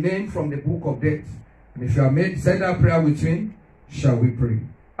my name from the book of death. And if you are made, say that prayer with me, shall we pray?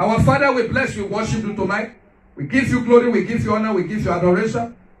 Our Father, we bless you, worship you tonight. We give you glory, we give you honor, we give you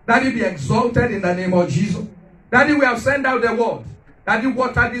adoration. Daddy, be exalted in the name of Jesus. Daddy, we have sent out the word. Daddy,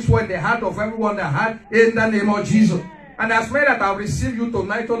 water this word in the heart of everyone that had in the name of Jesus. And as many that have received you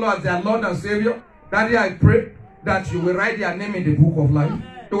tonight, O Lord, as their Lord and Savior, Daddy, I pray that you will write their name in the book of life.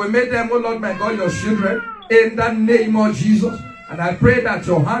 You will make them, O Lord, my God, your children in the name of Jesus. And I pray that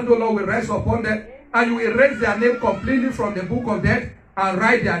your hand, O Lord, will rest upon them and you will erase their name completely from the book of death and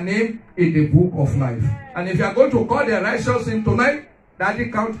write their name in the book of life. And if you are going to call the righteous in tonight,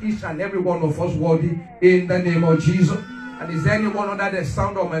 Daddy, count each and every one of us worthy in the name of Jesus. And is there anyone under the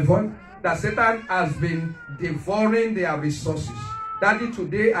sound of my voice that Satan has been devouring their resources? Daddy,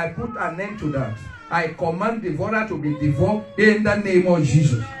 today I put an end to that. I command devourer to be devoured in the name of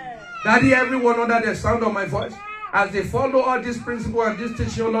Jesus. Daddy, everyone under the sound of my voice, as they follow all these principles and this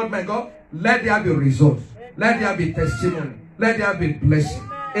teaching, oh Lord my God, let there be results. Let there be testimony. Let there be blessing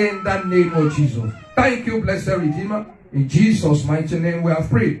in the name of Jesus. Thank you, blessed Redeemer. In Jesus' mighty name we have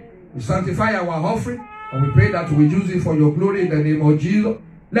prayed. We sanctify our offering and we pray that we use it for your glory in the name of Jesus.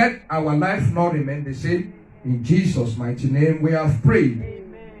 Let our life not remain the same. In Jesus' mighty name we have prayed.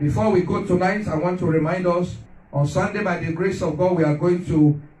 Amen. Before we go tonight, I want to remind us, on Sunday, by the grace of God, we are going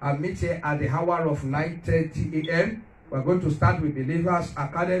to meet here at the hour of 9:30 a.m. We are going to start with Believers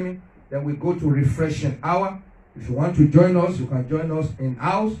Academy. Then we go to Refreshing Hour. If you want to join us, you can join us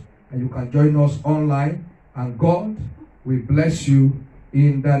in-house and you can join us online. And God will bless you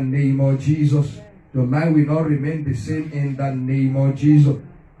in the name of Jesus. Your life will not remain the same in the name of Jesus.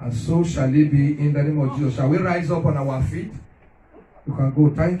 And so shall it be in the name of Jesus. Shall we rise up on our feet? You can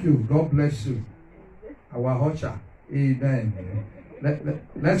go. Thank you. God bless you. Our Hocha. Amen.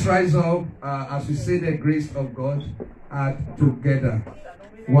 Let's rise up as we say the grace of God together.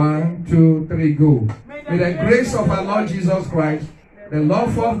 1, 2, 3, go. May the grace of our Lord Jesus Christ, the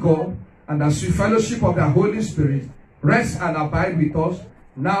love of God, and the sweet fellowship of the Holy Spirit rest and abide with us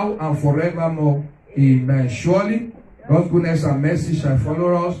now and forevermore. Amen. Surely God's goodness and mercy shall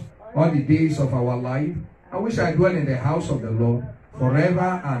follow us all the days of our life, and we shall dwell in the house of the Lord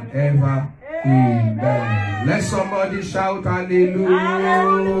forever and ever. Amen. Let somebody shout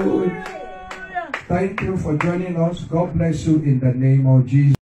hallelujah. Thank you for joining us. God bless you in the name of Jesus.